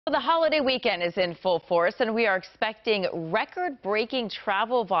The holiday weekend is in full force, and we are expecting record-breaking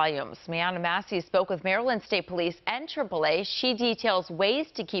travel volumes. Miana Massey spoke with Maryland State Police and AAA. She details ways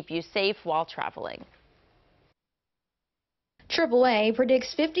to keep you safe while traveling. AAA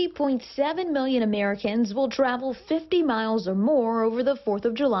predicts 50.7 million Americans will travel 50 miles or more over the 4th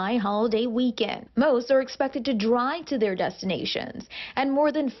of July holiday weekend. Most are expected to drive to their destinations, and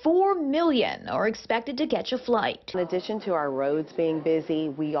more than 4 million are expected to catch a flight. In addition to our roads being busy,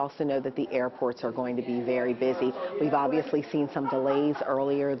 we also know that the airports are going to be very busy. We've obviously seen some delays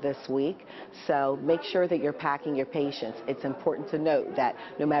earlier this week, so make sure that you're packing your patience. It's important to note that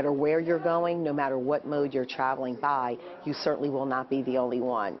no matter where you're going, no matter what mode you're traveling by, you certainly will not be the only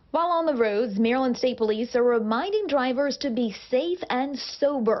one. While on the roads, Maryland State Police are reminding drivers to be safe and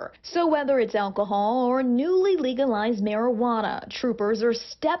sober. So whether it's alcohol or newly legalized marijuana, troopers are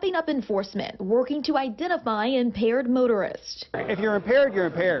stepping up enforcement, working to identify impaired motorists. If you're impaired, you're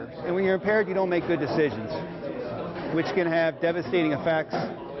impaired. And when you're impaired, you don't make good decisions, which can have devastating effects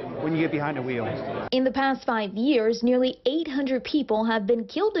when you get behind the wheel. In the past 5 years, nearly 800 people have been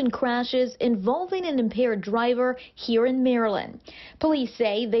killed in crashes involving an impaired driver here in Maryland. Police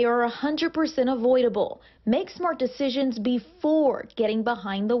say they are 100% avoidable. Make smart decisions before getting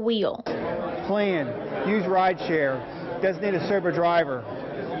behind the wheel. Plan, use rideshare, designate a sober driver,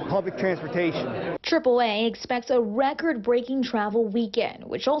 public transportation. AAA expects a record-breaking travel weekend,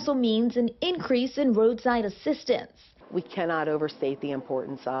 which also means an increase in roadside assistance. We cannot overstate the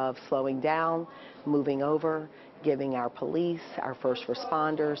importance of slowing down, moving over, giving our police, our first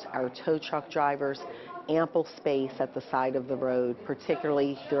responders, our tow truck drivers ample space at the side of the road,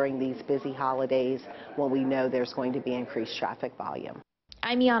 particularly during these busy holidays when we know there's going to be increased traffic volume.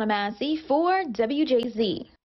 I'm Miana Massey for WJZ.